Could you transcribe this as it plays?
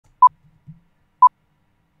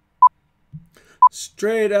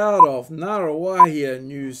straight out of Ngaruawahia,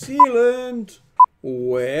 New Zealand.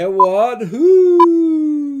 Where, what,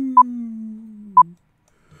 who?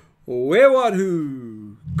 Where, what,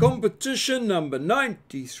 who? Competition number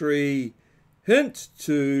 93. Hint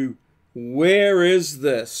 2. Where is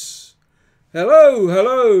this? Hello,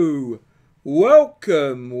 hello.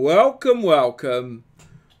 Welcome, welcome, welcome.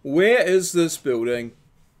 Where is this building?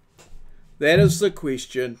 That is the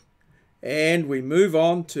question. And we move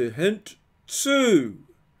on to hint 2.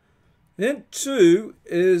 Hint 2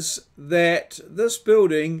 is that this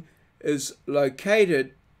building is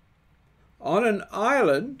located on an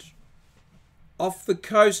island off the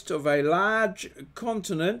coast of a large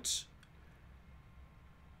continent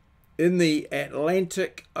in the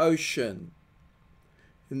Atlantic Ocean.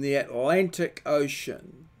 In the Atlantic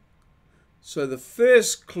Ocean. So the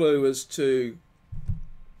first clue is to,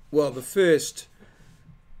 well, the first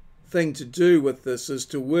thing to do with this is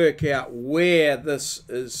to work out where this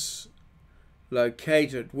is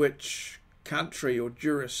located, which country or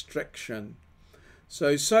jurisdiction.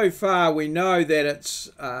 So far we know that it's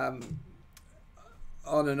on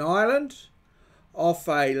an island off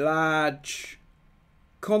a large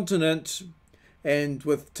continent, and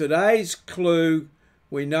with today's clue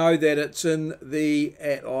we know that it's in the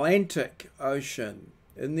Atlantic Ocean.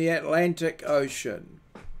 In the Atlantic Ocean.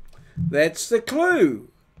 That's the clue.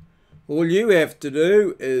 All you have to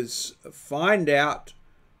do is find out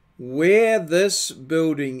where this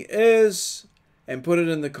building is and put it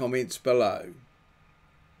in the comments below.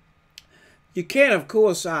 You can, of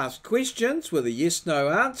course, ask questions with a yes/no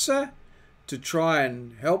answer to try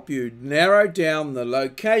and help you narrow down the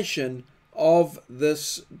location of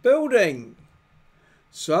this building.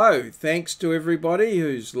 So, thanks to everybody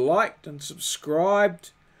who's liked and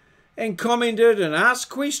subscribed and commented and asked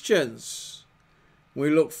questions. We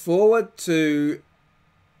look forward to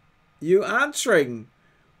you answering,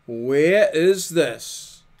 where is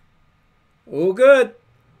this? All good.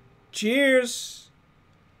 Cheers.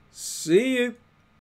 See you.